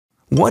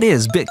What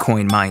is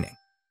Bitcoin mining?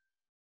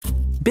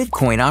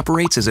 Bitcoin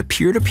operates as a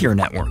peer-to-peer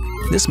network.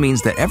 This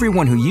means that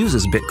everyone who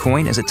uses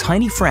Bitcoin is a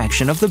tiny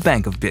fraction of the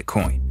bank of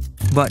Bitcoin.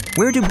 But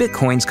where do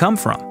Bitcoins come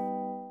from?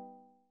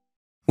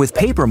 With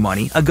paper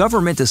money, a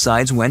government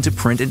decides when to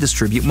print and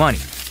distribute money.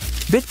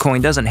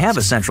 Bitcoin doesn't have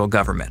a central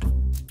government.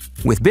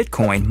 With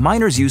Bitcoin,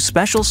 miners use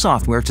special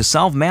software to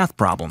solve math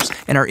problems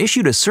and are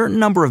issued a certain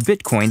number of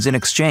Bitcoins in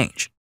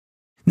exchange.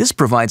 This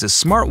provides a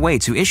smart way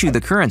to issue the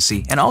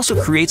currency and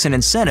also creates an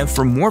incentive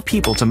for more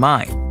people to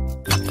mine.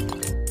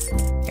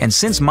 And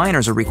since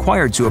miners are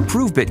required to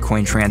approve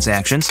Bitcoin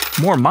transactions,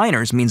 more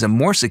miners means a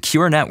more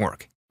secure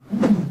network.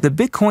 The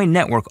Bitcoin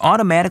network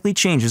automatically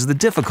changes the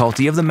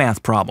difficulty of the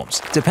math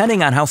problems,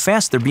 depending on how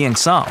fast they're being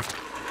solved.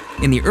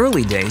 In the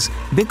early days,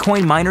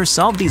 Bitcoin miners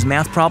solved these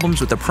math problems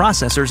with the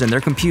processors in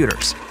their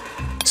computers.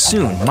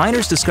 Soon,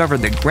 miners discovered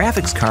that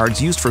graphics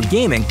cards used for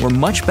gaming were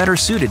much better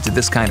suited to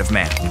this kind of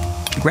math.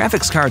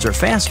 Graphics cards are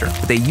faster,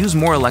 but they use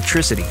more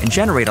electricity and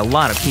generate a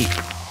lot of heat.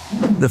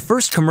 The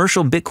first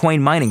commercial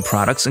Bitcoin mining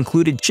products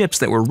included chips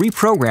that were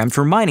reprogrammed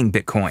for mining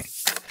Bitcoin.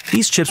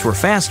 These chips were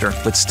faster,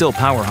 but still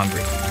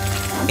power-hungry.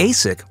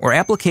 ASIC, or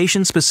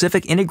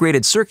Application-Specific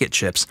Integrated Circuit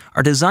chips,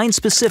 are designed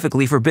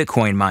specifically for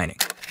Bitcoin mining.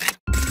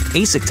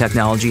 ASIC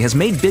technology has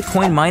made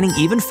Bitcoin mining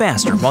even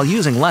faster while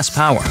using less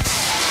power.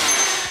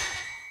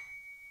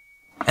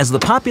 As the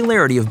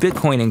popularity of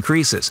Bitcoin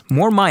increases,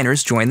 more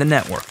miners join the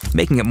network,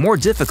 making it more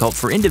difficult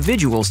for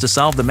individuals to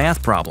solve the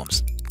math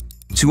problems.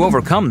 To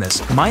overcome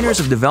this, miners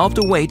have developed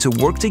a way to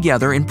work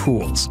together in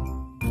pools.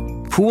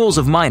 Pools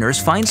of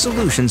miners find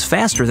solutions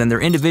faster than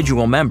their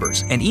individual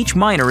members, and each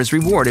miner is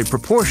rewarded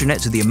proportionate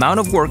to the amount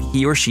of work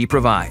he or she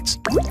provides.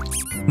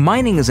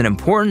 Mining is an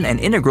important and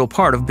integral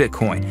part of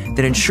Bitcoin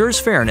that ensures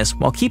fairness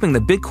while keeping the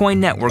Bitcoin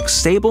network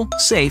stable,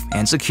 safe,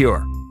 and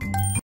secure.